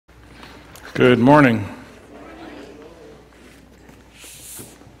Good morning.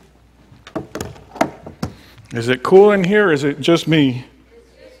 Is it cool in here or is it just me?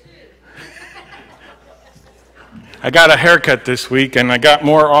 I got a haircut this week and I got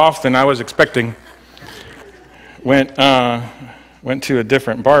more off than I was expecting. Went to a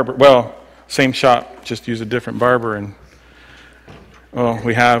different barber. Well, same shop, just use a different barber, and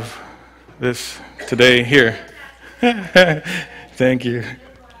we have this today here. Thank you.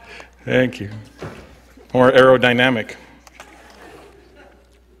 Thank you. More aerodynamic.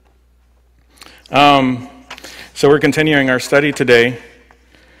 So we're continuing our study today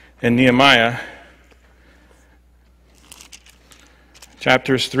in Nehemiah,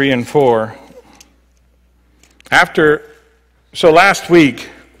 chapters 3 and 4. So last week,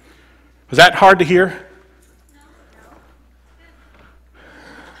 was that hard to hear?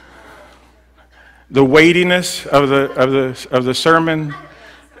 The weightiness of the sermon,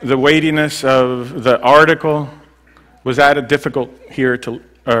 the weightiness of the article, was that a difficult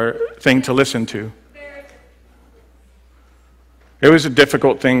thing to listen to? It was a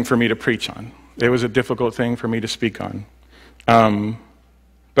difficult thing for me to preach on. It was a difficult thing for me to speak on.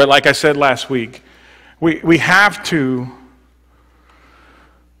 But like I said last week, we have to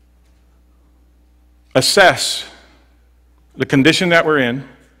assess the condition that we're in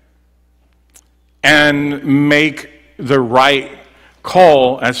and make the right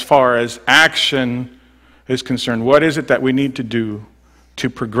call as far as action is concerned. What is it that we need to do to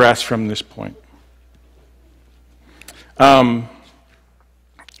progress from this point? And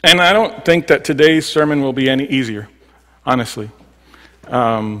I don't think that today's sermon will be any easier, honestly.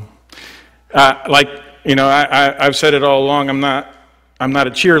 I've said it all along, I'm not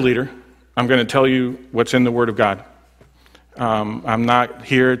a cheerleader. I'm going to tell you what's in the Word of God. I'm not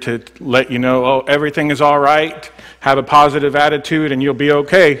here to let you know, everything is all right, have a positive attitude, and you'll be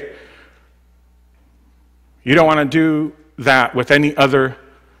okay. You don't want to do that with any other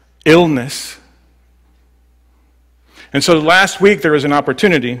illness. And so last week there was an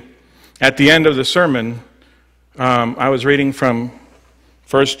opportunity at the end of the sermon. I was reading from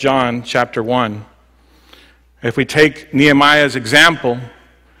 1 John chapter 1. If we take Nehemiah's example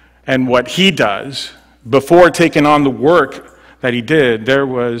and what he does before taking on the work that he did, there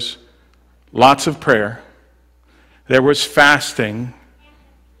was lots of prayer, there was fasting,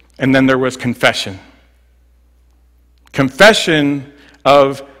 and then there was confession. Confession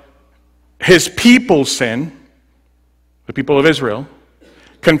of his people's sin, the people of Israel,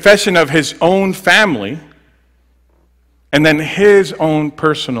 confession of his own family, and then his own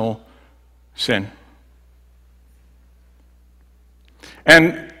personal sin.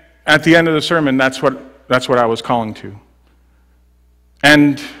 And at the end of the sermon, that's what I was calling to.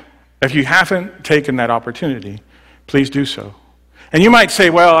 And if you haven't taken that opportunity, please do so. And you might say,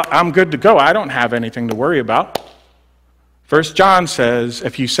 well, I'm good to go. I don't have anything to worry about. 1 John says,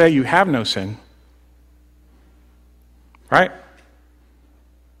 if you say you have no sin, right?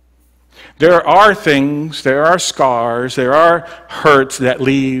 There are things, there are scars, there are hurts that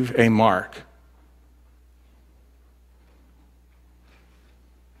leave a mark.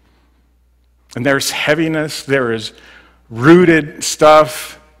 And there's heaviness, there is rooted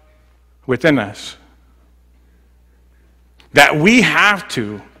stuff within us that we have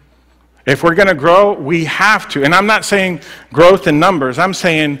to, if we're going to grow, we have to. And I'm not saying growth in numbers, I'm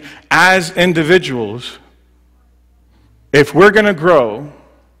saying as individuals, if we're going to grow,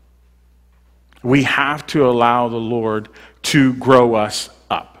 we have to allow the Lord to grow us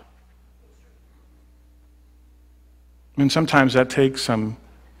up. And sometimes that takes some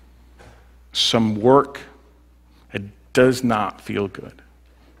work. It does not feel good.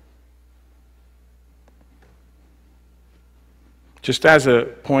 Just as a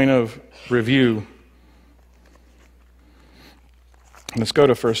point of review, let's go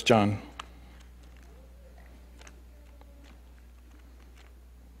to 1 John.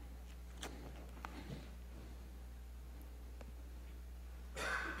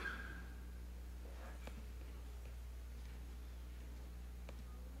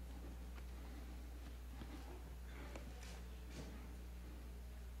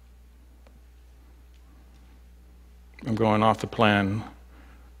 I'm going off the plan,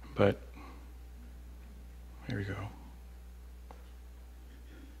 but here we go.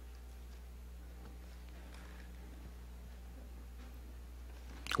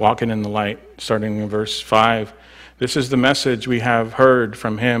 Walking in the light, starting in verse 5. This is the message we have heard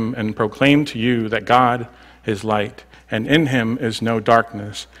from him and proclaim to you, that God is light, and in him is no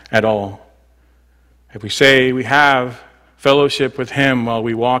darkness at all. If we say we have fellowship with him while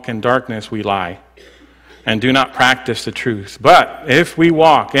we walk in darkness, we lie and do not practice the truth. But if we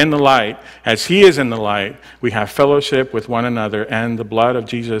walk in the light, as he is in the light, we have fellowship with one another, and the blood of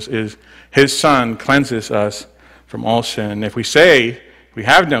Jesus, is his Son, cleanses us from all sin. If we say we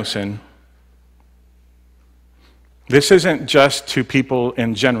have no sin, this isn't just to people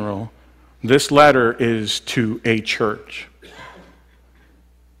in general. This letter is to a church.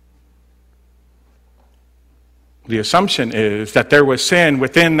 The assumption is that there was sin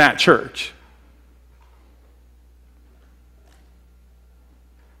within that church.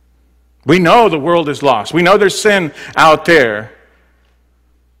 We know the world is lost. We know there's sin out there.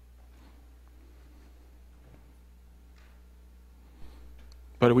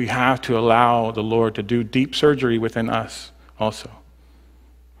 But we have to allow the Lord to do deep surgery within us also.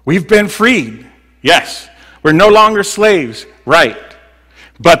 We've been freed. Yes. We're no longer slaves. Right.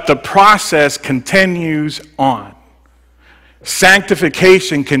 But the process continues on.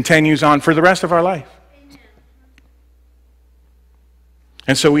 Sanctification continues on for the rest of our life.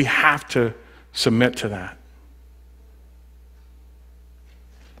 And so we have to submit to that.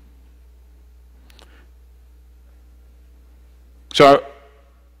 So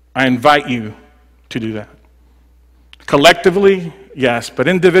I invite you to do that. Collectively, yes, but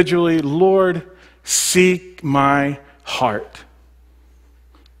individually, Lord, seek my heart.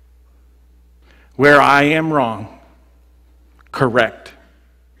 Where I am wrong, correct.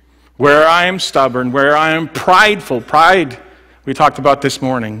 Where I am stubborn, where I am prideful, pride, we talked about this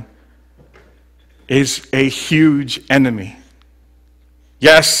morning, is a huge enemy.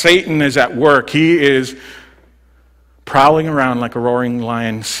 Yes, Satan is at work. He is prowling around like a roaring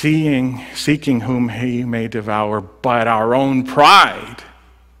lion, seeking whom he may devour, but our own pride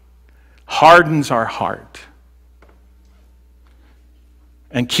hardens our heart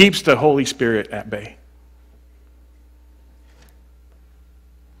and keeps the Holy Spirit at bay.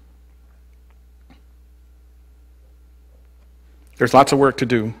 There's lots of work to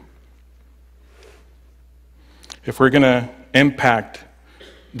do. If we're going to impact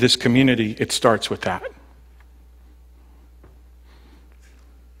this community, it starts with that.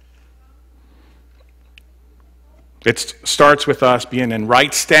 It starts with us being in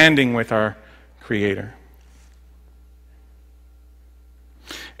right standing with our Creator.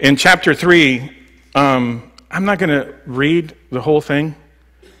 In chapter 3, I'm not going to read the whole thing.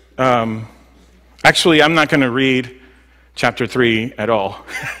 Actually, I'm not going to read chapter 3 at all.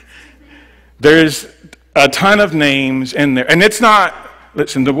 There's a ton of names in there. And it's not,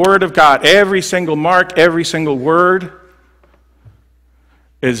 listen, the Word of God, every single mark, every single word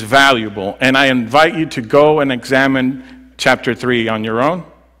is valuable. And I invite you to go and examine chapter 3 on your own.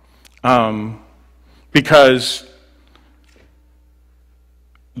 Because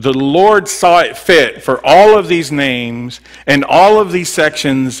the Lord saw it fit for all of these names and all of these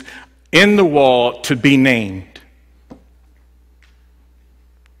sections in the wall to be named.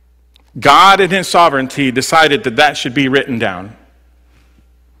 God in his sovereignty decided that that should be written down.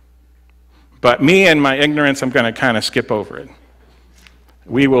 But me and my ignorance, I'm going to kind of skip over it.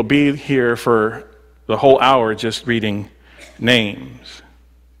 We will be here for the whole hour just reading names.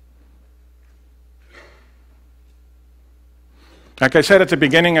 Like I said at the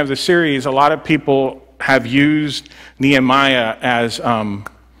beginning of the series, a lot of people have used Nehemiah as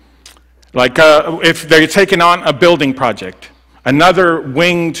if they're taking on a building project, another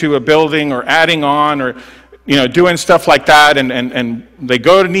wing to a building, or adding on, or doing stuff like that, and they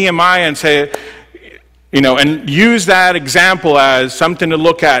go to Nehemiah and say, and use that example as something to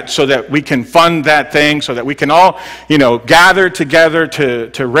look at so that we can fund that thing, so that we can all, gather together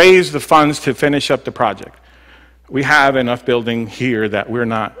to raise the funds to finish up the project. We have enough building here that we're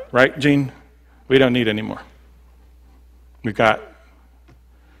not, right, Gene? We don't need any more. We've got a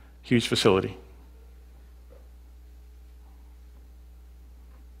huge facility.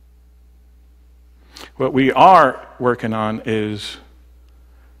 What we are working on is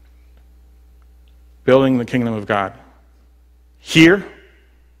building the kingdom of God here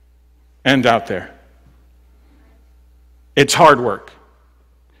and out there. It's hard work.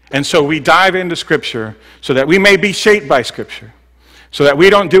 And so we dive into Scripture so that we may be shaped by Scripture, so that we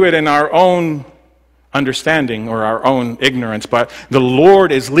don't do it in our own understanding or our own ignorance, but the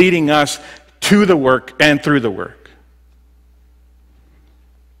Lord is leading us to the work and through the work.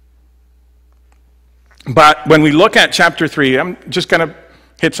 But when we look at chapter 3, I'm just going to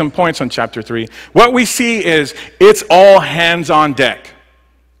hit some points on chapter 3. What we see is it's all hands on deck.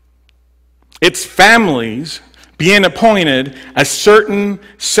 It's families being appointed a certain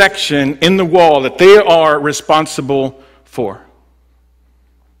section in the wall that they are responsible for.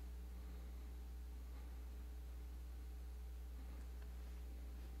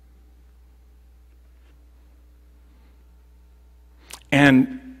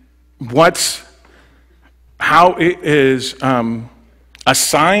 And how it is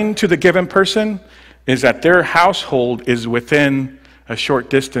assigned to the given person is that their household is within a short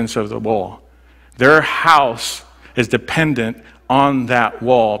distance of the wall. Their house is dependent on that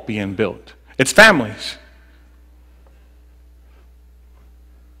wall being built. It's families.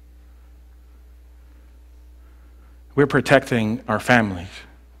 We're protecting our families.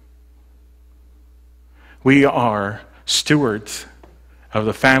 We are stewards of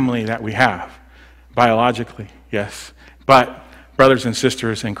the family that we have, biologically, yes, but brothers and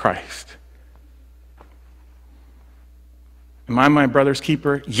sisters in Christ. Am I my brother's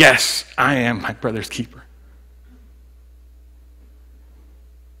keeper? Yes, I am my brother's keeper.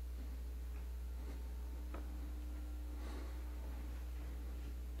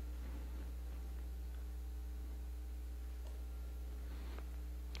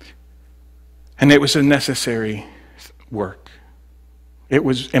 And it was a necessary work. It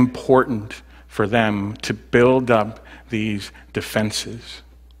was important for them to build up these defenses,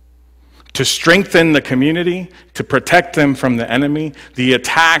 to strengthen the community, to protect them from the enemy, the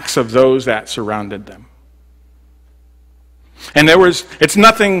attacks of those that surrounded them. And there's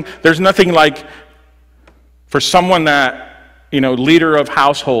nothing like, for someone that, leader of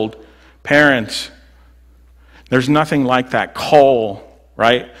household, parents, there's nothing like that call,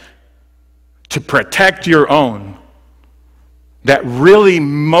 right? To protect your own, that really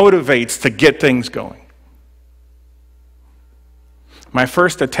motivates to get things going. My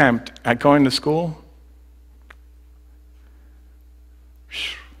first attempt at going to school,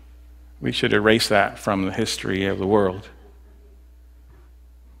 we should erase that from the history of the world.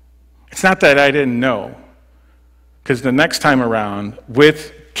 It's not that I didn't know, because the next time around,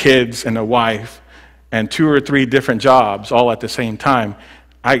 with kids and a wife and 2 or 3 different jobs all at the same time,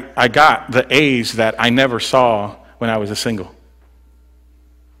 I got the A's that I never saw when I was a single.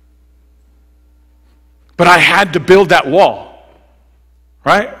 But I had to build that wall,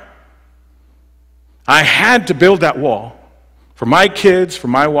 right? I had to build that wall for my kids, for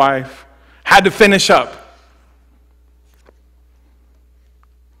my wife. Had to finish up.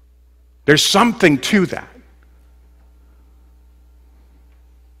 There's something to that.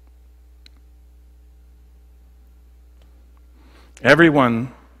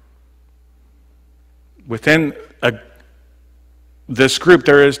 Everyone within this group,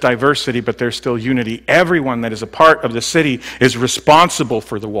 there is diversity, but there's still unity. Everyone that is a part of the city is responsible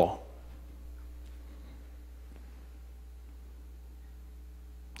for the wall.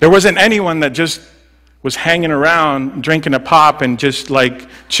 There wasn't anyone that just was hanging around, drinking a pop, and just like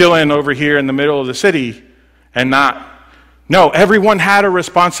chilling over here in the middle of the city and not. No, everyone had a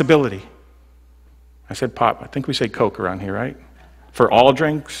responsibility. I said pop. I think we say Coke around here, right? For all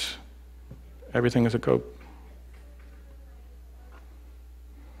drinks, everything is a Coke.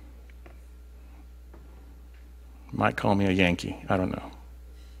 Might call me a Yankee, I don't know.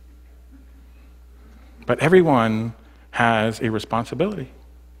 But everyone has a responsibility.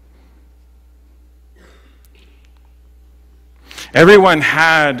 Everyone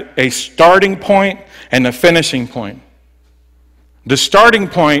had a starting point and a finishing point. The starting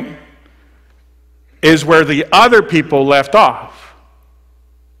point is where the other people left off.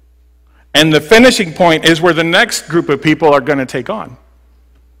 And the finishing point is where the next group of people are going to take on.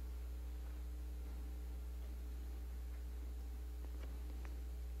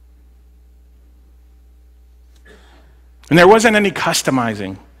 And there wasn't any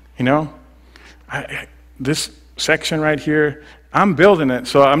customizing, this section right here, I'm building it,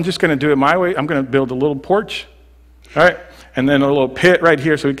 so I'm just going to do it my way. I'm going to build a little porch, all right? And then a little pit right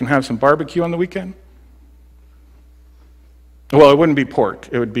here so we can have some barbecue on the weekend. Well, it wouldn't be pork.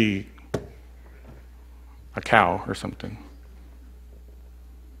 It would be a cow or something.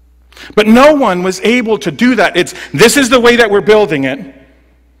 But no one was able to do that. This is the way that we're building it.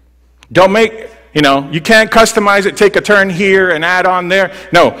 Don't make, you can't customize it, take a turn here and add on there.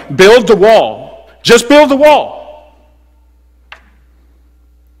 No, build the wall. Just build the wall.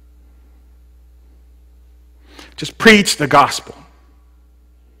 Just preach the gospel.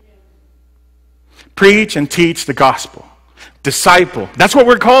 Preach and teach the gospel. Disciple. That's what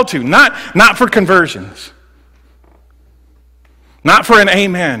we're called to. Not for conversions. Not for an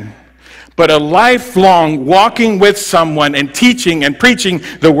amen. But a lifelong walking with someone and teaching and preaching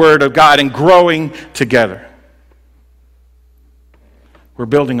the word of God and growing together. We're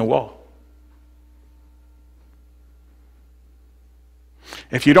building a wall.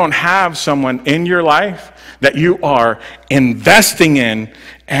 If you don't have someone in your life that you are investing in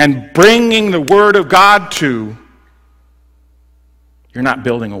and bringing the word of God to, you're not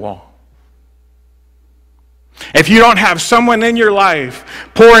building a wall. if you don't have someone in your life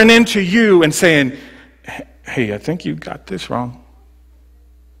pouring into you and saying, hey, I think you got this wrong,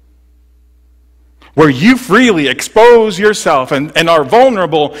 where you freely expose yourself and are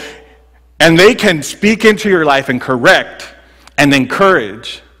vulnerable, and they can speak into your life and correct and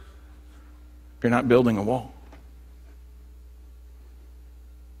encourage, you're not building a wall.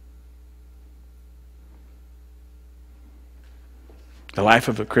 The life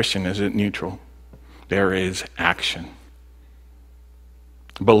of a Christian isn't neutral. There is action.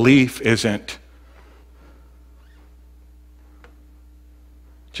 Belief isn't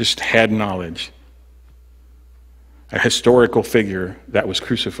just head knowledge. A historical figure that was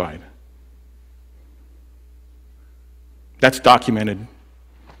crucified. That's documented.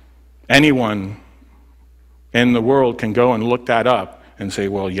 Anyone in the world can go and look that up and say,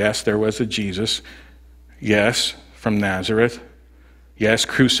 well, yes, there was a Jesus. Yes, from Nazareth. Yes,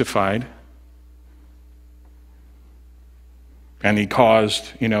 crucified. And he caused,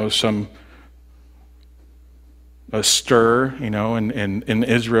 a stir, in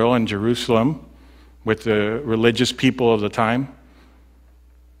Israel and Jerusalem with the religious people of the time.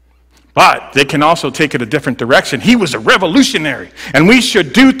 But they can also take it a different direction. He was a revolutionary, and we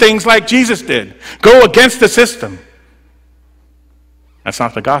should do things like Jesus did. Go against the system. That's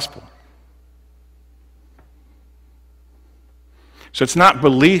not the gospel. So it's not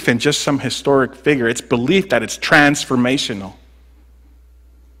belief in just some historic figure. It's belief that it's transformational.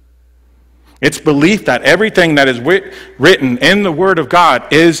 It's belief that everything that is written in the Word of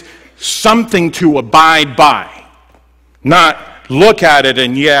God is something to abide by. Not look at it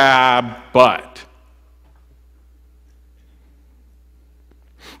and but.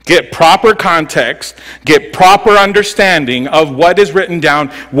 Get proper context, get proper understanding of what is written down,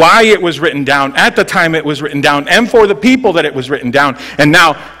 why it was written down, at the time it was written down, and for the people that it was written down. And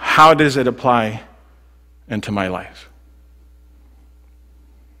now, how does it apply into my life?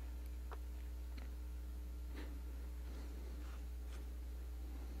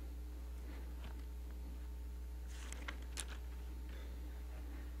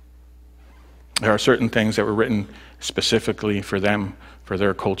 There are certain things that were written specifically for them, for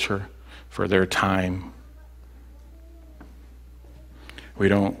their culture, for their time.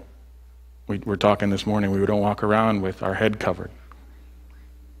 We're talking this morning, we don't walk around with our head covered.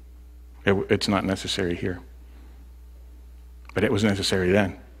 It's not necessary here. But it was necessary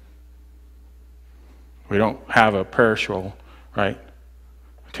then. We don't have a prayer shawl, right,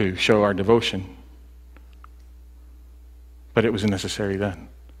 to show our devotion. But it was necessary then.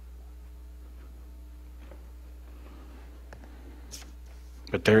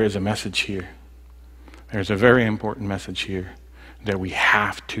 But there is a message here. There's a very important message here that we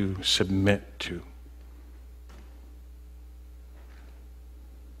have to submit to.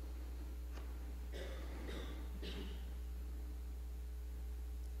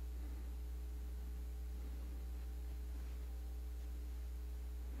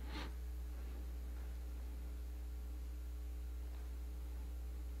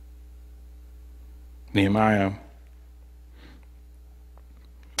 Nehemiah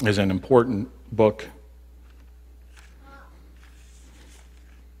is an important book.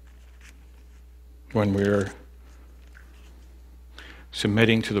 When we're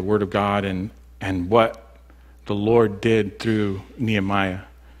submitting to the Word of God and what the Lord did through Nehemiah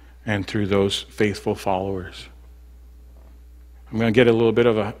and through those faithful followers. I'm going to get a little bit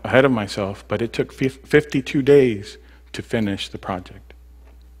ahead of myself, but it took 52 days to finish the project.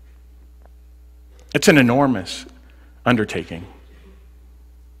 It's an enormous undertaking.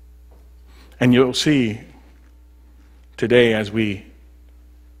 And you'll see today as we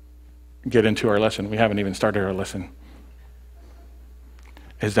get into our lesson, we haven't even started our lesson,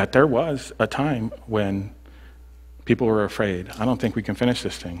 is that there was a time when people were afraid. I don't think we can finish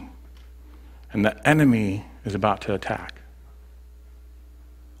this thing. And the enemy is about to attack.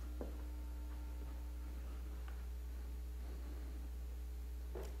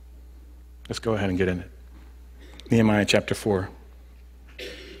 Let's go ahead and get in it. Nehemiah chapter 4.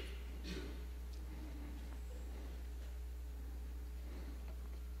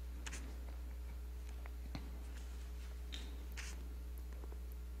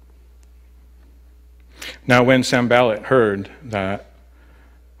 Now when Sanballat heard that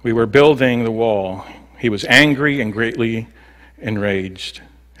we were building the wall, he was angry and greatly enraged,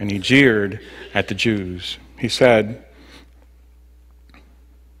 and he jeered at the Jews. He said,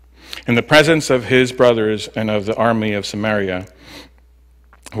 in the presence of his brothers and of the army of Samaria,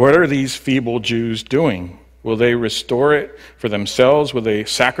 what are these feeble Jews doing? Will they restore it for themselves? Will they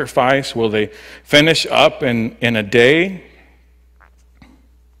sacrifice? Will they finish up in a day?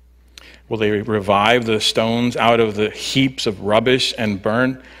 Will they revive the stones out of the heaps of rubbish and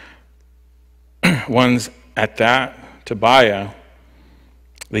burn ones at that? Tobiah,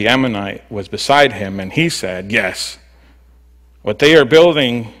 the Ammonite, was beside him, and he said, yes, what they are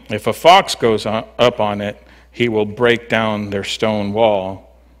building, if a fox goes up on it, he will break down their stone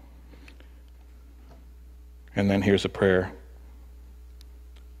wall. And then here's a prayer.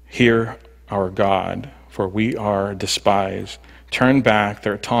 Hear our God, for we are despised. Turn back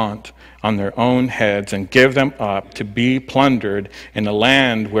their taunt on their own heads and give them up to be plundered in a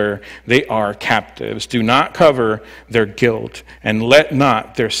land where they are captives. Do not cover their guilt, and let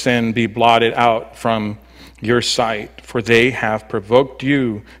not their sin be blotted out from your sight, for they have provoked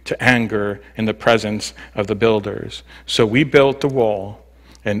you to anger in the presence of the builders. So we built the wall,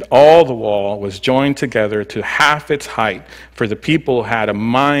 and all the wall was joined together to half its height, for the people had a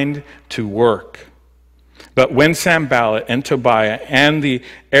mind to work. But when Sanballat and Tobiah and the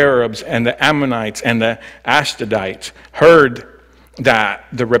Arabs and the Ammonites and the Ashdodites heard that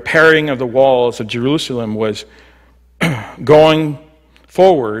the repairing of the walls of Jerusalem was going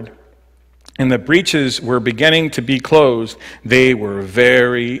forward, and the breaches were beginning to be closed, they were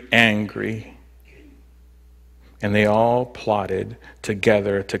very angry. And they all plotted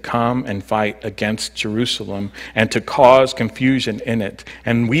together to come and fight against Jerusalem and to cause confusion in it.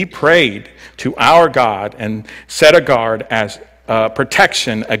 And we prayed to our God and set a guard as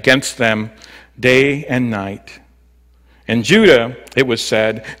protection against them day and night. In Judah, it was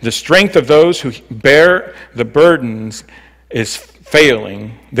said, the strength of those who bear the burdens is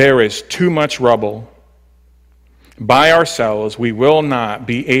failing. There is too much rubble. By ourselves, we will not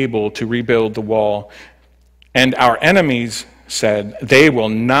be able to rebuild the wall. And our enemies said, they will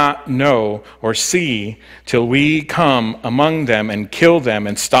not know or see till we come among them and kill them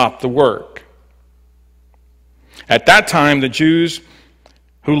and stop the work. At that time, the Jews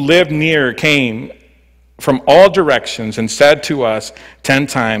who lived near came from all directions and said to us 10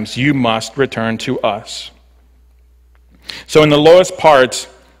 times, you must return to us. So in the lowest parts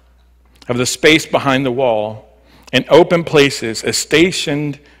of the space behind the wall, in open places,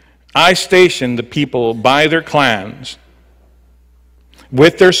 I stationed the people by their clans,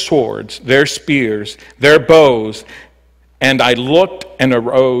 with their swords, their spears, their bows, and I looked and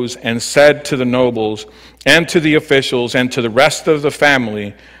arose and said to the nobles and to the officials and to the rest of the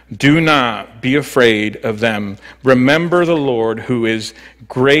family, do not be afraid of them. Remember the Lord who is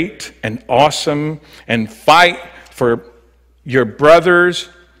great and awesome, and fight for your brothers,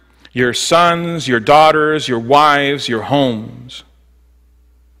 your sons, your daughters, your wives, your homes.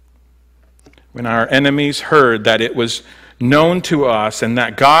 When our enemies heard that it was known to us and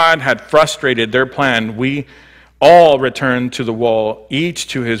that God had frustrated their plan, we all returned to the wall, each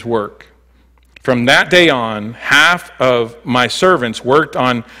to his work. From that day on, half of my servants worked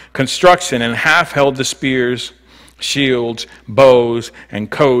on construction and half held the spears, shields, bows, and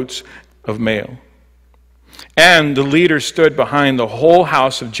coats of mail. And the leaders stood behind the whole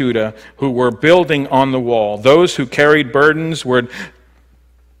house of Judah who were building on the wall. Those who carried burdens were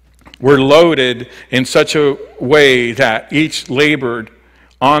loaded in such a way that each labored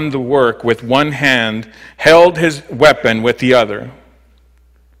on the work with one hand, held his weapon with the other.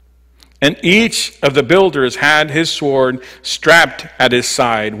 And each of the builders had his sword strapped at his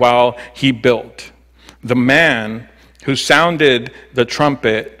side while he built. The man who sounded the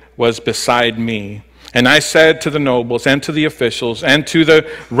trumpet was beside me. And I said to the nobles and to the officials and to the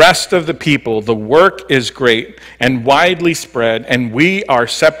rest of the people, the work is great and widely spread, and we are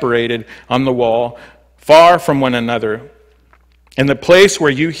separated on the wall, far from one another. In the place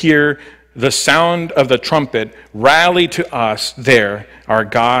where you hear the sound of the trumpet, rally to us there. Our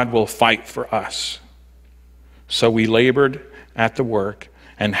God will fight for us. So we labored at the work,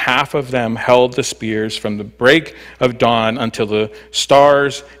 and half of them held the spears from the break of dawn until the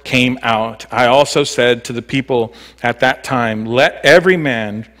stars came out. I also said to the people at that time, let every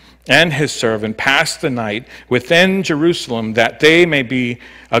man and his servant pass the night within Jerusalem, that they may be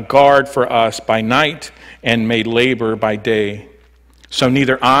a guard for us by night and may labor by day. So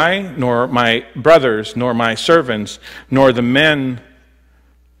neither I, nor my brothers, nor my servants, nor the men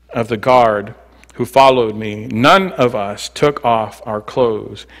of the guard who followed me, none of us took off our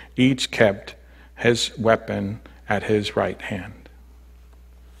clothes. Each kept his weapon at his right hand.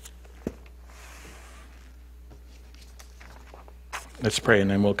 Let's pray,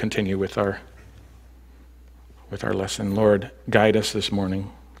 and then we'll continue with our lesson. Lord, guide us this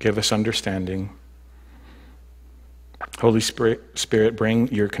morning. Give us understanding. Holy Spirit, bring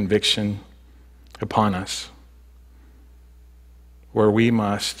your conviction upon us, where we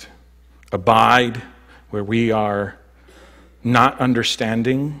must abide, where we are not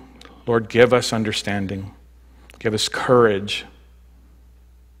understanding. Lord, give us understanding. Give us courage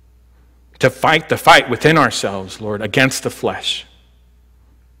to fight the fight within ourselves, Lord, against the flesh,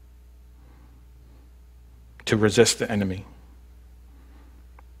 to resist the enemy.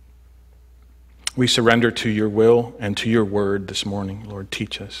 We surrender to your will and to your word this morning. Lord,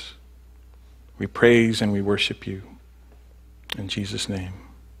 teach us. We praise and we worship you. In Jesus' name,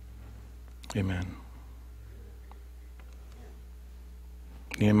 amen.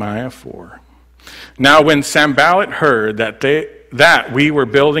 Nehemiah 4. Now when Sanballat heard that we were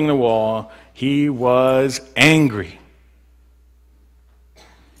building the wall, he was angry.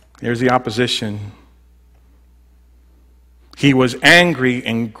 There's the opposition. He was angry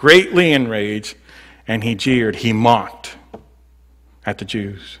and greatly enraged, and he jeered, he mocked at the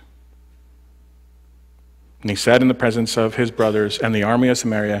Jews. And he said in the presence of his brothers and the army of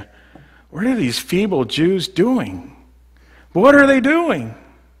Samaria, what are these feeble Jews doing? What are they doing?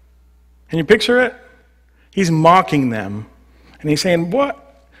 Can you picture it? He's mocking them. And he's saying, what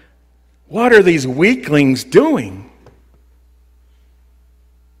are these weaklings doing?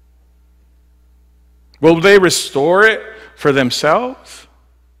 Will they restore it for themselves?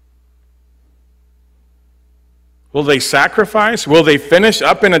 Will they sacrifice? Will they finish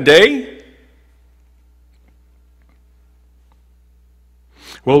up in a day?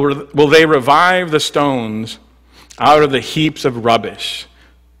 Will they revive the stones out of the heaps of rubbish,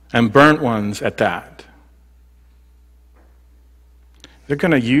 and burnt ones at that? They're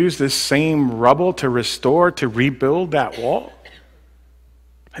going to use this same rubble to restore, to rebuild that wall?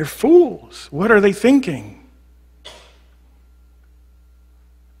 They're fools. What are they thinking?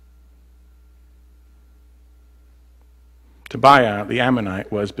 Tobiah, the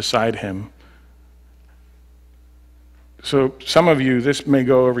Ammonite, was beside him. So some of you, this may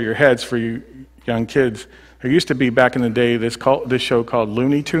go over your heads for you young kids. There used to be back in the day this show called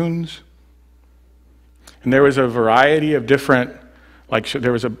Looney Tunes. And there was a variety of different,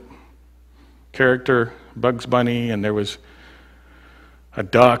 there was a character, Bugs Bunny, and there was a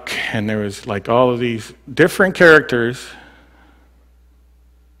duck, and there was all of these different characters.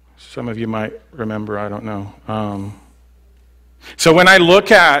 Some of you might remember, I don't know. So when I look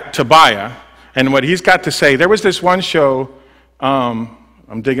at Tobiah and what he's got to say, there was this one show,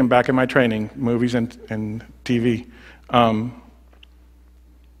 I'm digging back in my training, movies and TV.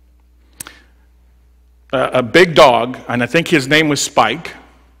 A big dog, and I think his name was Spike,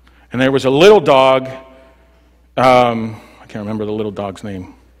 and there was a little dog, I can't remember the little dog's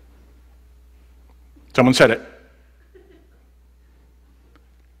name. Someone said it.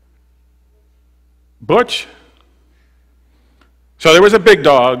 Butch? So there was a big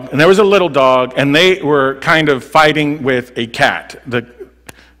dog, and there was a little dog, and they were kind of fighting with a cat.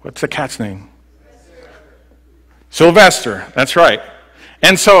 What's the cat's name? Sylvester, that's right.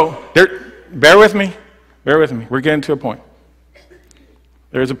 And so, bear with me. We're getting to a point.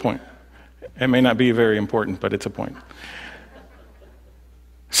 There is a point. It may not be very important, but it's a point.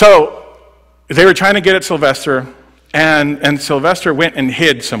 So, they were trying to get at Sylvester, and Sylvester went and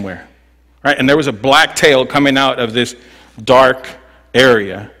hid somewhere. Right? And there was a black tail coming out of this dark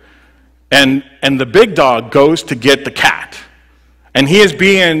area, and the big dog goes to get the cat, and he is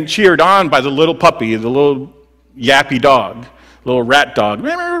being cheered on by the little puppy, the little yappy dog, little rat dog,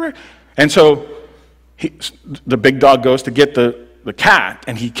 and so the big dog goes to get the cat,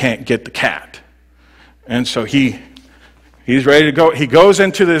 and he can't get the cat, and so he's ready to go. He goes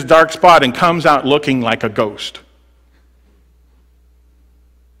into this dark spot and comes out looking like a ghost.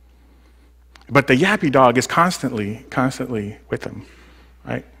 But the yappy dog is constantly with him,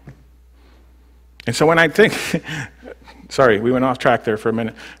 right? And so when I think, sorry, we went off track there for a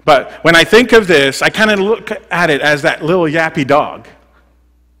minute. But when I think of this, I kind of look at it as that little yappy dog.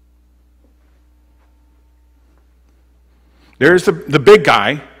 There's the big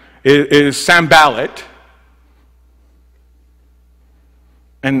guy, is Sanballat.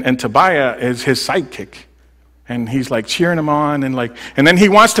 And Tobiah is his sidekick. And he's cheering him on, and then he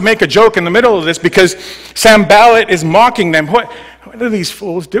wants to make a joke in the middle of this because Sanballat is mocking them. What are these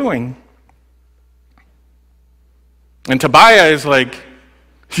fools doing? And Tobiah is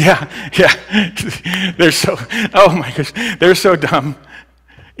yeah, they're so, oh my gosh, they're so dumb.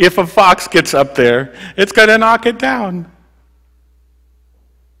 If a fox gets up there, it's going to knock it down.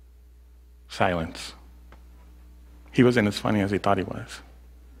 Silence. He wasn't as funny as he thought he was.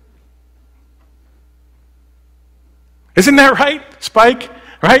 Isn't that right, Spike?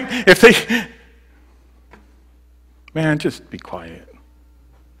 Right? Man, just be quiet.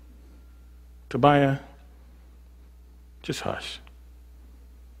 Tobiah, just hush.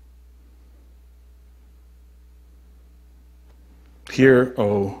 Hear,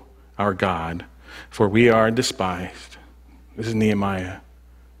 O our God, for we are despised. This is Nehemiah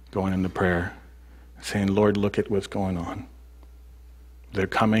going into prayer, saying, Lord, look at what's going on. They're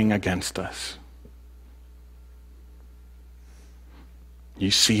coming against us.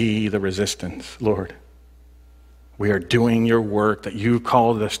 You see the resistance, Lord. We are doing your work that you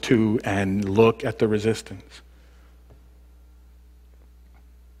called us to, and look at the resistance.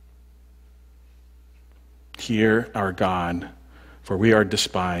 Hear our God, for we are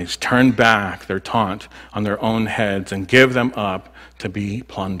despised. Turn back their taunt on their own heads and give them up to be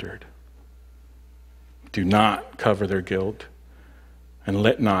plundered. Do not cover their guilt, and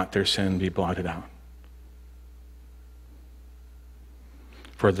let not their sin be blotted out.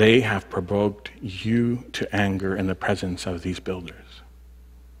 For they have provoked you to anger in the presence of these builders.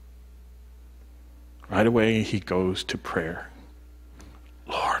 Right away, he goes to prayer.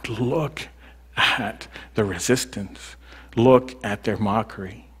 Lord, look at the resistance. Look at their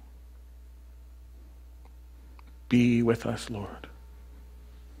mockery. Be with us, Lord.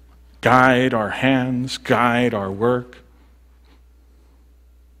 Guide our hands, guide our work.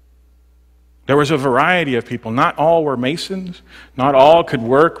 There was a variety of people. Not all were masons. Not all could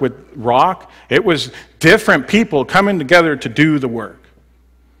work with rock. It was different people coming together to do the work.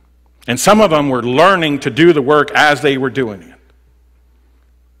 And some of them were learning to do the work as they were doing it.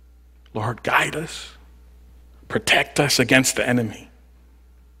 Lord, guide us. Protect us against the enemy.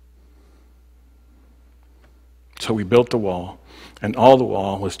 So we built the wall, and all the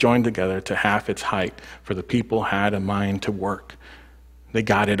wall was joined together to half its height, for the people had a mind to work. They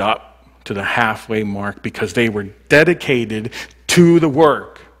got it up to the halfway mark because they were dedicated to the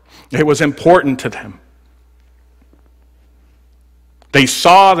work. It was important to them. They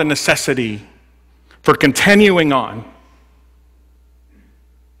saw the necessity for continuing on.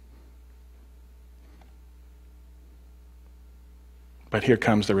 But here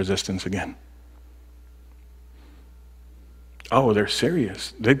comes the resistance again. Oh, they're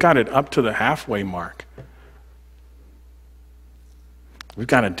serious. They've got it up to the halfway mark. We've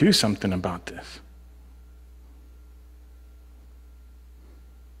got to do something about this.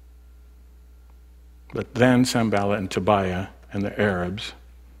 But then Sanballat and Tobiah and the Arabs,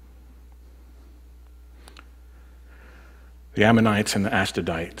 the Ammonites and the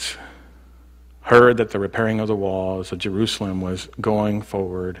Ashdodites, heard that the repairing of the walls of Jerusalem was going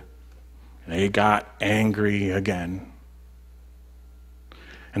forward. And they got angry again.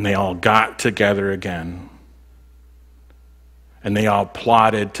 And they all got together again. And they all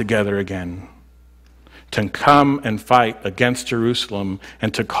plotted together again to come and fight against Jerusalem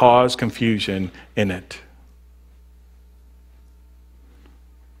and to cause confusion in it.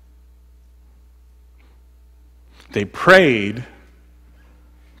 They prayed,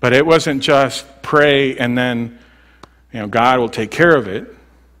 but it wasn't just pray and then, God will take care of it.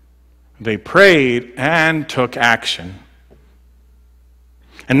 They prayed and took action.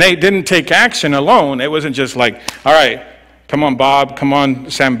 And they didn't take action alone. It wasn't just like, all right, come on, Bob. Come on,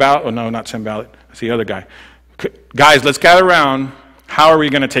 Sanballat. Oh, no, not Sanballat. That's the other guy. Guys, let's gather around. How are we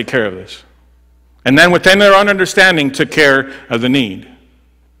going to take care of this? And then within their own understanding, took care of the need.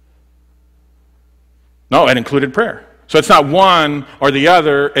 No, it included prayer. So it's not one or the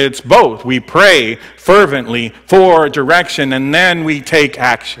other. It's both. We pray fervently for direction, and then we take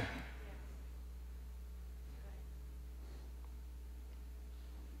action.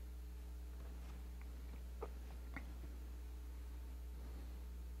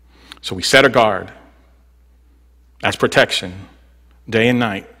 So we set a guard as protection, day and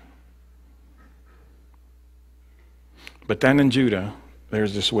night. But then in Judah,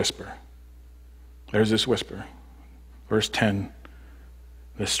 there's this whisper. There's this whisper. Verse 10,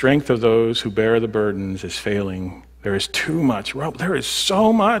 the strength of those who bear the burdens is failing. There is too much rope. There is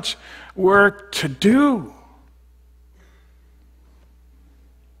so much work to do.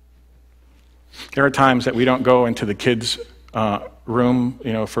 There are times that we don't go into the kids' room,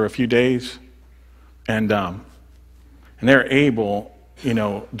 for a few days, and they're able,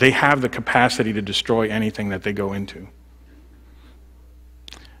 they have the capacity to destroy anything that they go into.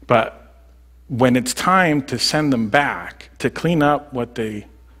 But when it's time to send them back to clean up what they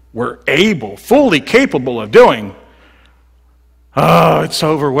were fully capable of doing, oh, it's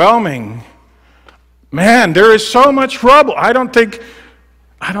overwhelming. Man, there is so much rubble. I don't think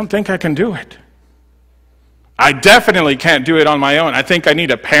I can do it. I definitely can't do it on my own. I think I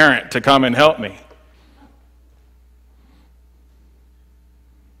need a parent to come and help me.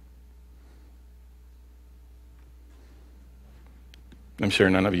 I'm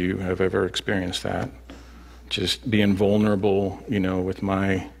sure none of you have ever experienced that. Just being vulnerable, with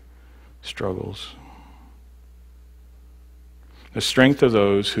my struggles. The strength of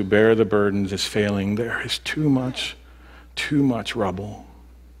those who bear the burdens is failing. There is too much rubble.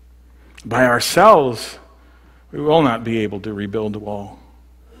 By ourselves, we will not be able to rebuild the wall.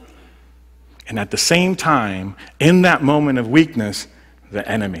 And at the same time, in that moment of weakness, the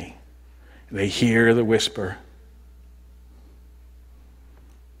enemy, they hear the whisper.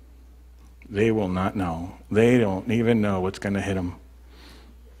 They will not know. They don't even know what's going to hit them.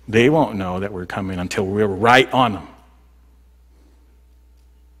 They won't know that we're coming until we're right on them.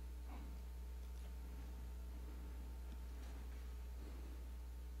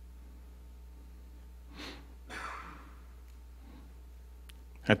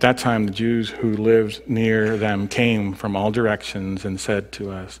 At that time, the Jews who lived near them came from all directions and said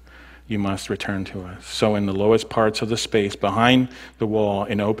to us, "You must return to us." So in the lowest parts of the space behind the wall,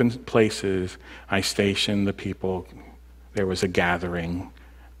 in open places, I stationed the people. There was a gathering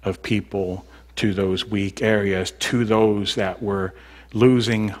of people to those weak areas, to those that were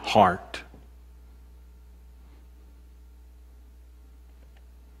losing heart.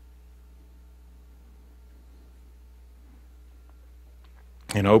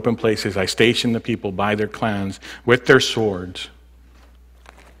 In open places, I stationed the people by their clans with their swords.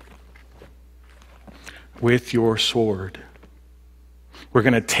 With your sword. We're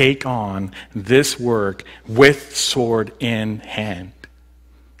going to take on this work with sword in hand.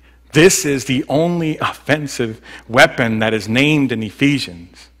 This is the only offensive weapon that is named in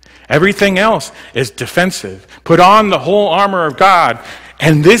Ephesians. Everything else is defensive. Put on the whole armor of God,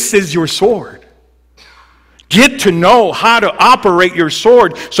 and this is your sword. Get to know how to operate your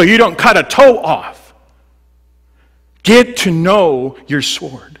sword so you don't cut a toe off. Get to know your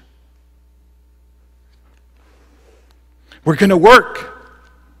sword. We're going to work.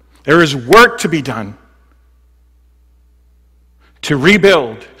 There is work to be done. To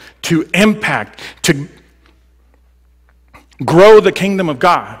rebuild, to impact, to grow the kingdom of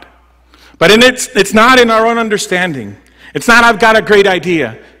God. But it's not in our own understanding. It's not, I've got a great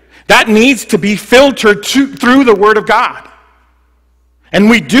idea. That needs to be filtered through the Word of God. And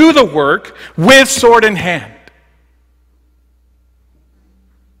we do the work with sword in hand.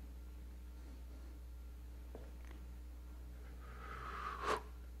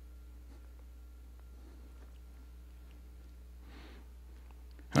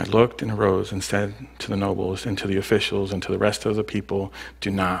 I looked and arose and said to the nobles and to the officials and to the rest of the people,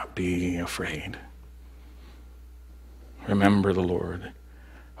 "Do not be afraid. Remember the Lord,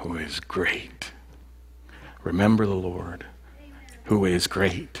 who is great." Remember the Lord, who is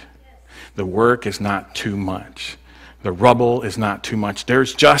great. The work is not too much. The rubble is not too much.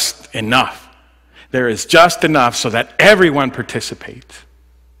 There's just enough. There is just enough so that everyone participates.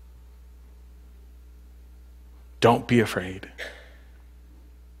 Don't be afraid.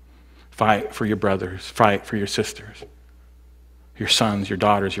 Fight for your brothers. Fight for your sisters. Your sons, your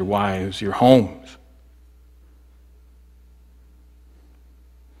daughters, your wives, your homes.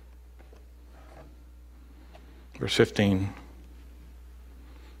 Verse 15.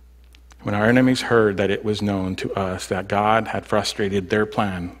 When our enemies heard that it was known to us that God had frustrated their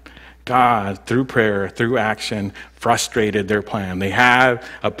plan, God, through prayer, through action, frustrated their plan. They had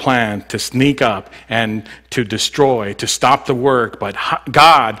a plan to sneak up and to destroy, to stop the work, but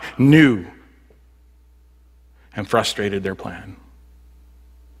God knew and frustrated their plan.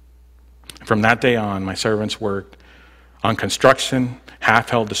 From that day on, my servants worked on construction, half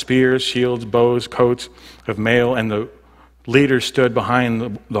held the spears, shields, bows, coats of mail, and the leaders stood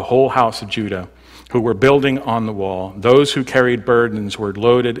behind the whole house of Judah, who were building on the wall. Those who carried burdens were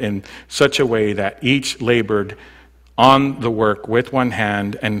loaded in such a way that each labored on the work with one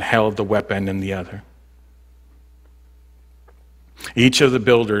hand and held the weapon in the other. Each of the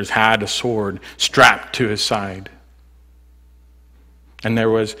builders had a sword strapped to his side. And there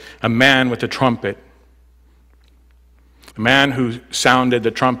was a man with a trumpet. The man who sounded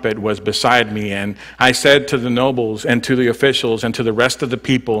the trumpet was beside me, and I said to the nobles and to the officials and to the rest of the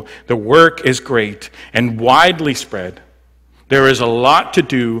people, "The work is great and widely spread. There is a lot to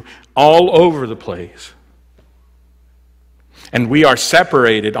do all over the place. And we are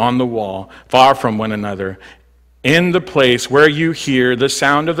separated on the wall, far from one another. In the place where you hear the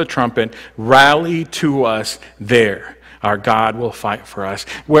sound of the trumpet, rally to us there. Our God will fight for us.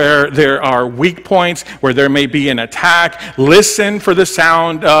 Where there are weak points, where there may be an attack, listen for the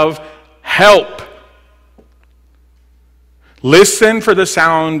sound of help. Listen for the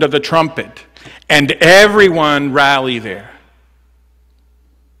sound of the trumpet, and everyone rally there."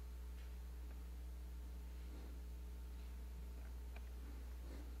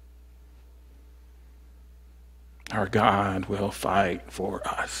 Our God will fight for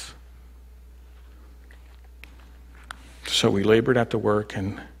us. So we labored at the work,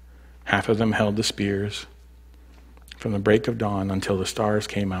 and half of them held the spears from the break of dawn until the stars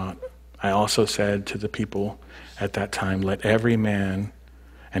came out. I also said to the people at that time, let every man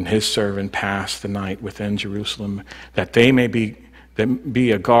and his servant pass the night within Jerusalem, that they may be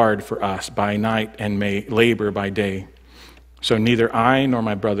a guard for us by night and may labor by day. So neither I nor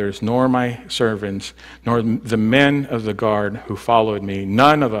my brothers nor my servants nor the men of the guard who followed me,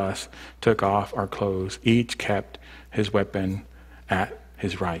 none of us took off our clothes. Each kept his weapon at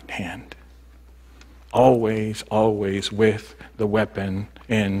his right hand. Always, always with the weapon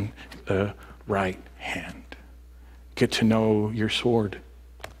in the right hand. Get to know your sword.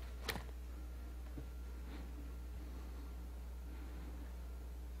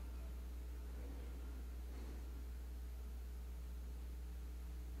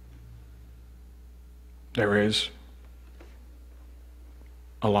 There is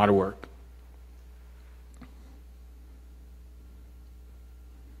a lot of work.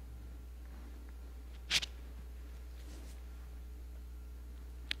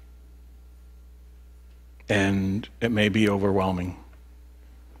 And it may be overwhelming.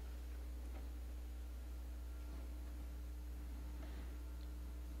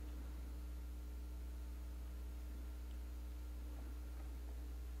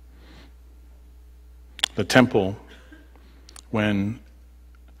 The temple, when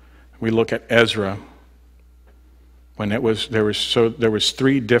we look at Ezra, when there was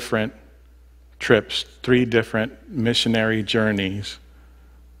 3 different trips, 3 different missionary journeys.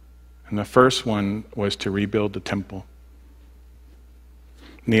 And the first one was to rebuild the temple.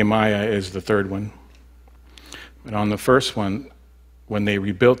 Nehemiah is the third one. But on the first one, when they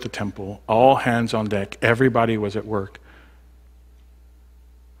rebuilt the temple, all hands on deck, everybody was at work.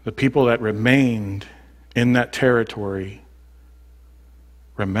 The people that remained in that territory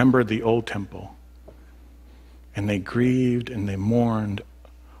remembered the old temple, and they grieved and they mourned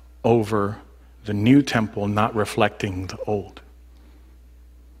over the new temple not reflecting the old.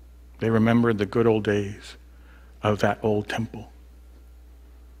 They remembered the good old days of that old temple,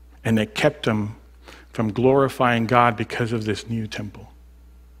 and they kept them from glorifying God because of this new temple.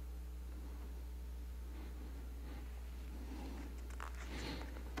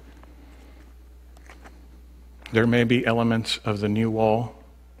 There may be elements of the new wall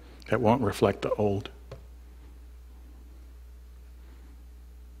that won't reflect the old.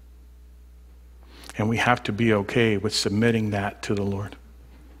 And we have to be okay with submitting that to the Lord.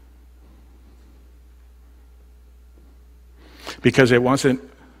 Because it wasn't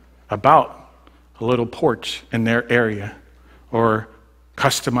about a little porch in their area or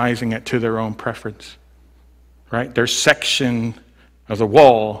customizing it to their own preference, right? Their section of the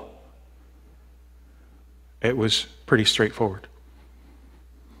wall, it was pretty straightforward.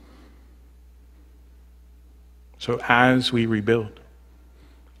 So as we rebuild,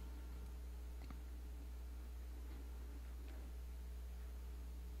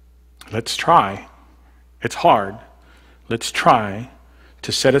 let's try. It's hard. Let's try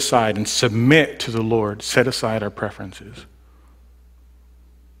to set aside and submit to the Lord, set aside our preferences,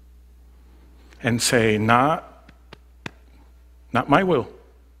 and say, not my will,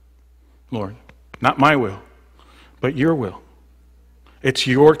 Lord, not my will, but your will. It's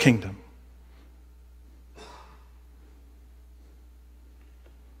your kingdom.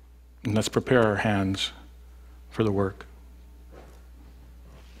 And let's prepare our hands for the work.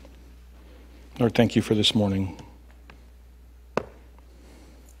 Lord, thank you for this morning.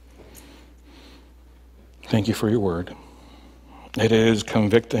 Thank you for your word. It is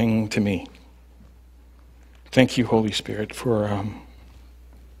convicting to me. Thank you, Holy Spirit, for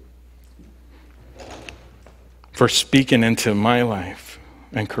speaking into my life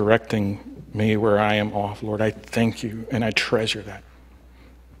and correcting me where I am off. Lord, I thank you and I treasure that.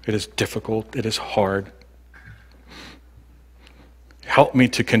 It is difficult. It is hard. Help me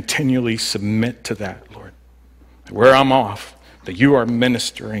to continually submit to that, Lord. Where I'm off, that you are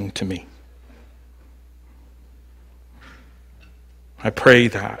ministering to me. I pray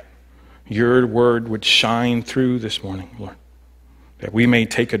that your word would shine through this morning, Lord, that we may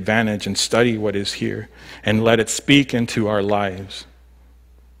take advantage and study what is here and let it speak into our lives.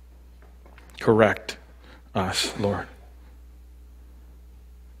 Correct us, Lord.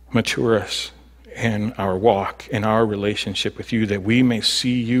 Mature us in our walk, in our relationship with you, that we may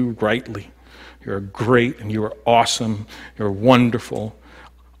see you rightly. You're great and you are awesome. You're wonderful,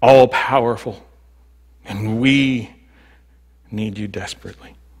 all-powerful, and we need you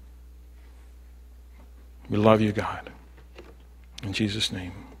desperately. We love you, God. In Jesus'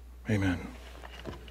 name, amen.